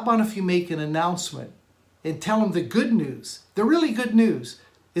 how about if you make an announcement and tell them the good news? The really good news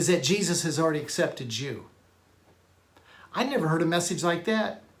is that Jesus has already accepted you. I never heard a message like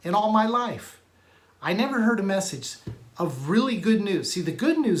that in all my life. I never heard a message of really good news. See, the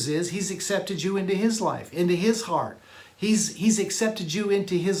good news is He's accepted you into His life, into His heart. He's accepted you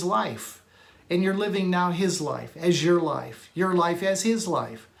into His life, and you're living now His life as your life as His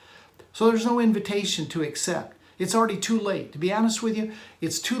life. So there's no invitation to accept. It's already too late. To be honest with you,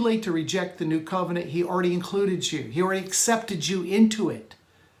 it's too late to reject the new covenant. He already included you. He already accepted you into it.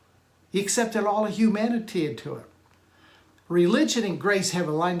 He accepted all of humanity into it. Religion and grace have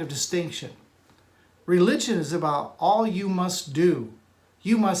a line of distinction. Religion is about all you must do.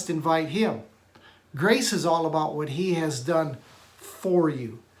 You must invite Him. Grace is all about what He has done for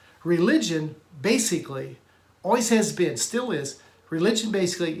you. Religion basically always has been, still is, religion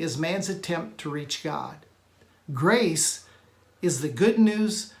basically is man's attempt to reach God. Grace is the good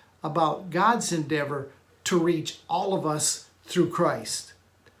news about God's endeavor to reach all of us through Christ.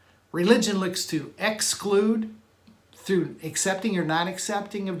 Religion looks to exclude through accepting or not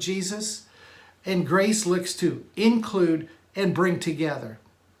accepting of Jesus, and grace looks to include and bring together.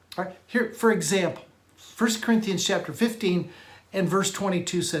 All right, here, for example, 1 Corinthians chapter 15 and verse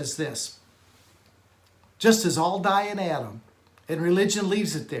 22 says this: just as all die in Adam, and religion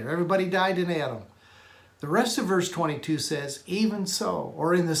leaves it there, everybody died in Adam. The rest of verse 22 says, even so,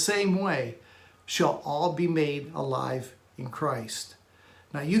 or in the same way, shall all be made alive in Christ.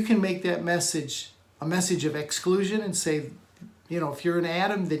 Now you can make that message a message of exclusion and say, if you're in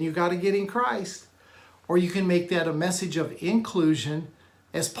Adam, then you got to get in Christ. Or you can make that a message of inclusion,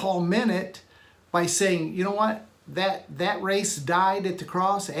 as Paul meant it, by saying, you know what? That race died at the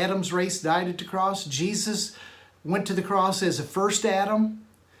cross. Adam's race died at the cross. Jesus went to the cross as the first Adam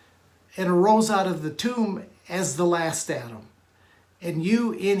and arose out of the tomb as the last Adam. And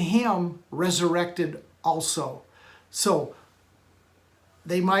you in him resurrected also. So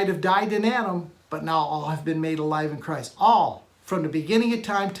they might have died in Adam, but now all have been made alive in Christ. All, from the beginning of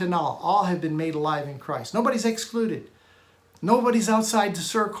time to now, all have been made alive in Christ. Nobody's excluded. Nobody's outside the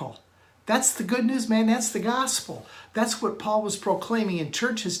circle. That's the good news, man. That's the gospel. That's what Paul was proclaiming, and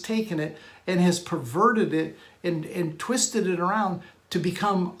church has taken it and has perverted it and twisted it around to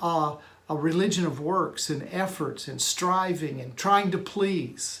become a religion of works and efforts and striving and trying to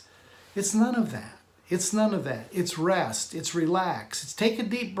please. It's none of that. It's none of that. It's rest. It's relax. It's take a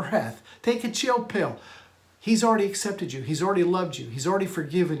deep breath. Take a chill pill. He's already accepted you. He's already loved you. He's already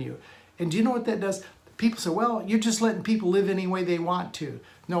forgiven you. And do you know what that does? People say, well, you're just letting people live any way they want to.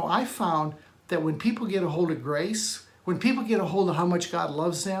 No, I found that when people get a hold of grace, when people get a hold of how much God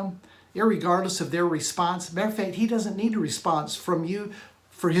loves them, irregardless of their response, matter of fact, he doesn't need a response from you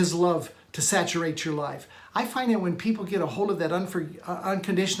for his love to saturate your life. I find that when people get a hold of that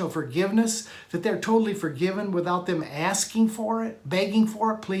unconditional forgiveness, that they're totally forgiven without them asking for it, begging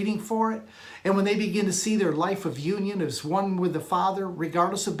for it, pleading for it. And when they begin to see their life of union as one with the Father,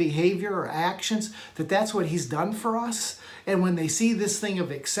 regardless of behavior or actions, that that's what he's done for us. And when they see this thing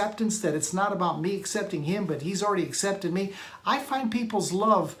of acceptance, that it's not about me accepting him, but he's already accepted me, I find people's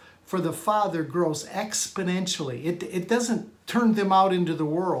love for the Father grows exponentially. It doesn't turn them out into the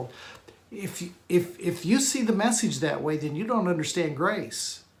world. If you see the message that way, then you don't understand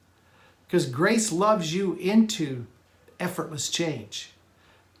grace. Because grace loves you into effortless change.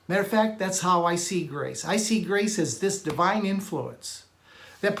 Matter of fact, that's how I see grace. I see grace as this divine influence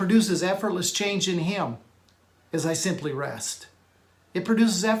that produces effortless change in him as I simply rest. It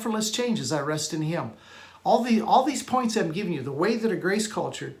produces effortless change as I rest in him. All these points I'm giving you, the way that a grace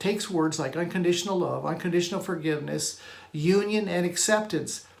culture takes words like unconditional love, unconditional forgiveness, union, and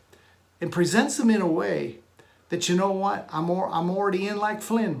acceptance, and presents them in a way that, you know what, I'm already in like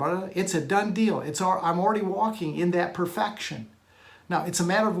Flynn, but it's a done deal. I'm already walking in that perfection. Now, it's a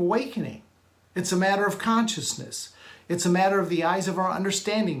matter of awakening. It's a matter of consciousness. It's a matter of the eyes of our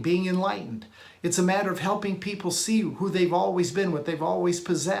understanding being enlightened. It's a matter of helping people see who they've always been, what they've always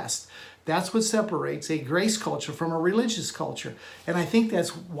possessed. That's what separates a grace culture from a religious culture. And I think that's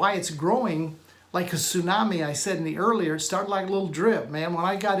why it's growing like a tsunami. I said in the earlier, it started like a little drip, man. When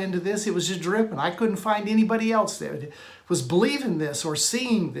I got into this, it was just dripping. I couldn't find anybody else that was believing this or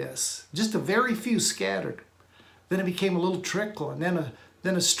seeing this. Just a very few scattered. Then it became a little trickle, and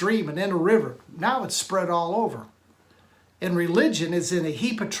then a stream, and then a river. Now it's spread all over. And religion is in a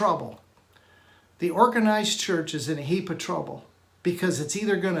heap of trouble. The organized church is in a heap of trouble because it's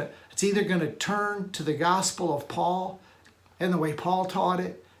either gonna turn to the gospel of Paul and the way Paul taught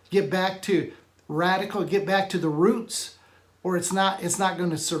it, get back to radical, get back to the roots, or it's not going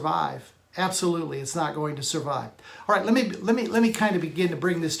to survive. Absolutely, it's not going to survive. All right, let me kind of begin to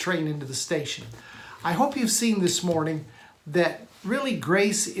bring this train into the station. I hope you've seen this morning that really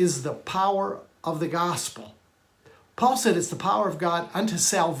grace is the power of the gospel. Paul said it's the power of God unto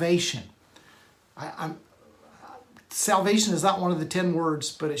salvation. Salvation is not one of the 10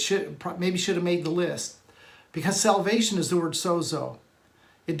 words, but it maybe should have made the list, because salvation is the word sozo.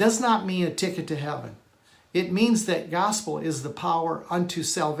 It does not mean a ticket to heaven. It means that gospel is the power unto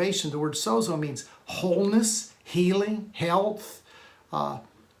salvation. The word sozo means wholeness, healing, health,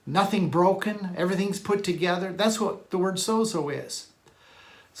 nothing broken, everything's put together. That's what the word sozo is.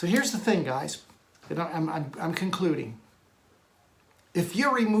 So here's the thing, guys, and I'm concluding. If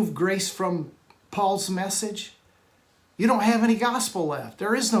you remove grace from Paul's message, you don't have any gospel left.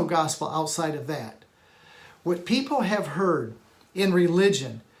 There is no gospel outside of that. What people have heard in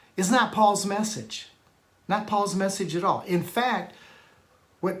religion is not Paul's message. Not Paul's message at all. In fact,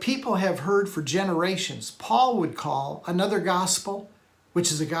 what people have heard for generations, Paul would call another gospel,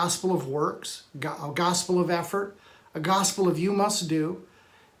 which is a gospel of works, a gospel of effort, a gospel of you must do.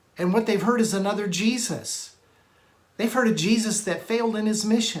 And what they've heard is another Jesus. They've heard a Jesus that failed in his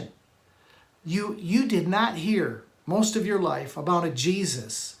mission. You did not hear most of your life about a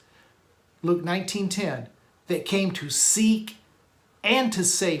Jesus, Luke 19:10, that came to seek and to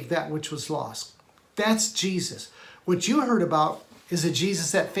save that which was lost. That's Jesus. What you heard about is a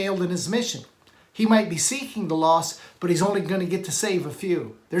Jesus that failed in his mission. He might be seeking the lost, but he's only going to get to save a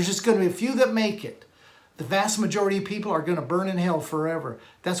few. There's just going to be a few that make it. The vast majority of people are going to burn in hell forever.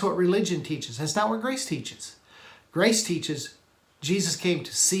 That's what religion teaches. That's not what grace teaches. Grace teaches Jesus came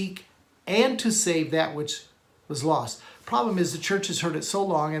to seek and to save that which was lost. Problem is the church has heard it so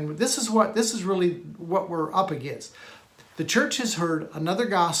long, and this is really what we're up against. The church has heard another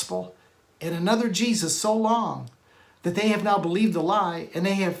gospel and another Jesus so long that they have now believed the lie, and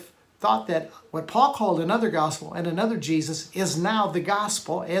they have thought that what Paul called another gospel and another Jesus is now the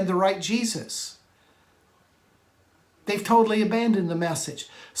gospel and the right Jesus. They've totally abandoned the message.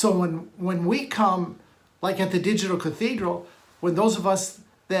 So when we come, like at the Digital Cathedral, when those of us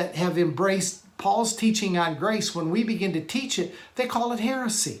that have embraced Paul's teaching on grace, when we begin to teach it, they call it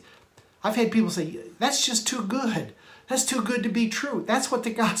heresy. I've had people say, that's just too good. That's too good to be true. That's what the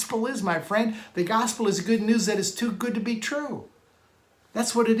gospel is, my friend. The gospel is good news that is too good to be true.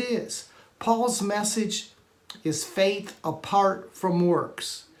 That's what it is. Paul's message is faith apart from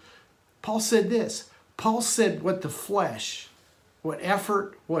works. Paul said this. Paul said what the flesh, what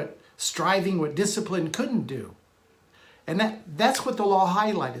effort, what striving, what discipline couldn't do. And that's what the law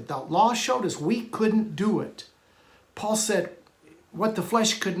highlighted. The law showed us we couldn't do it. Paul said what the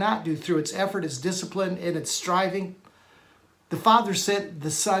flesh could not do through its effort, its discipline, and its striving, the Father sent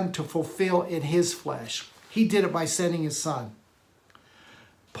the Son to fulfill in his flesh. He did it by sending his Son.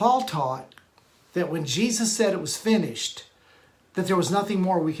 Paul taught that when Jesus said it was finished, that there was nothing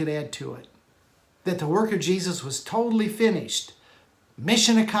more we could add to it. That the work of Jesus was totally finished.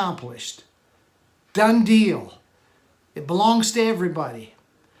 Mission accomplished. Done deal. It belongs to everybody.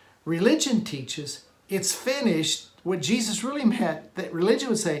 Religion teaches it's finished. What Jesus really meant, that religion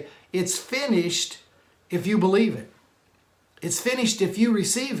would say, it's finished if you believe it. It's finished if you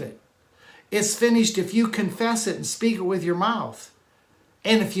receive it. It's finished if you confess it and speak it with your mouth.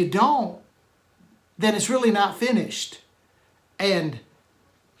 And if you don't, then it's really not finished. And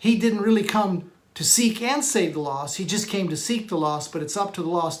he didn't really come to seek and save the lost. He just came to seek the lost, but it's up to the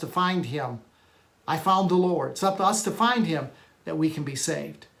lost to find him. I found the Lord. It's up to us to find him that we can be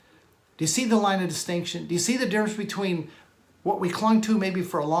saved. Do you see the line of distinction? Do you see the difference between what we clung to maybe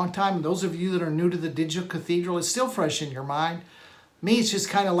for a long time, and those of you that are new to the Digital Cathedral, it's still fresh in your mind. Me, it's just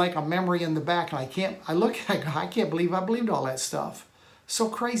kind of like a memory in the back, and I look at it, I can't believe I believed all that stuff. So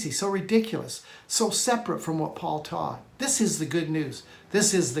crazy, so ridiculous, so separate from what Paul taught. This is the good news.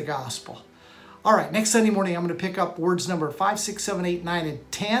 This is the gospel. All right, next Sunday morning, I'm going to pick up words number 5, 6, 7, 8, 9,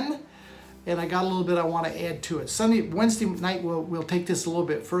 and 10. And I got a little bit I want to add to it. Wednesday night, we'll take this a little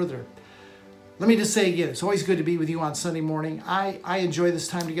bit further. Let me just say again, it's always good to be with you on Sunday morning. I enjoy this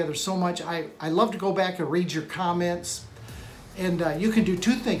time together so much. I love to go back and read your comments. And you can do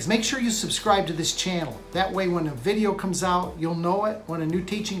two things. Make sure you subscribe to this channel. That way when a video comes out, you'll know it. When a new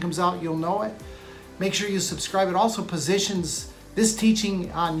teaching comes out, you'll know it. Make sure you subscribe. It also positions this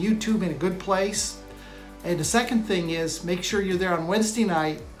teaching on YouTube in a good place. And the second thing is, make sure you're there on Wednesday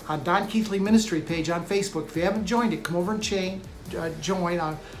night on Don Keithley Ministry page on Facebook. If you haven't joined it, come over and join.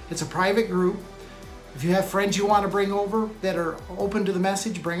 It's a private group. If you have friends you want to bring over that are open to the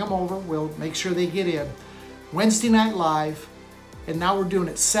message, bring them over. We'll make sure they get in. Wednesday night live, and now we're doing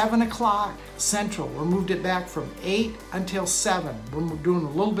it 7 o'clock Central. We moved it back from 8 until 7. We're doing a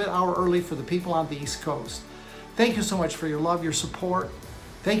little bit hour early for the people on the East Coast. Thank you so much for your love, your support.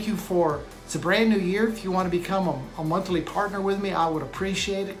 Thank you it's a brand new year. If you want to become a monthly partner with me, I would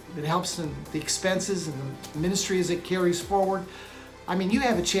appreciate it. It helps in the expenses and the ministry as it carries forward. I mean, you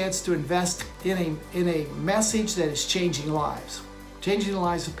have a chance to invest in a message that is changing lives, changing the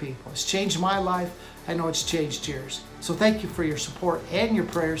lives of people. It's changed my life. I know it's changed yours. So thank you for your support and your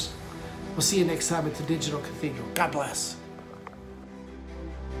prayers. We'll see you next time at the Digital Cathedral. God bless.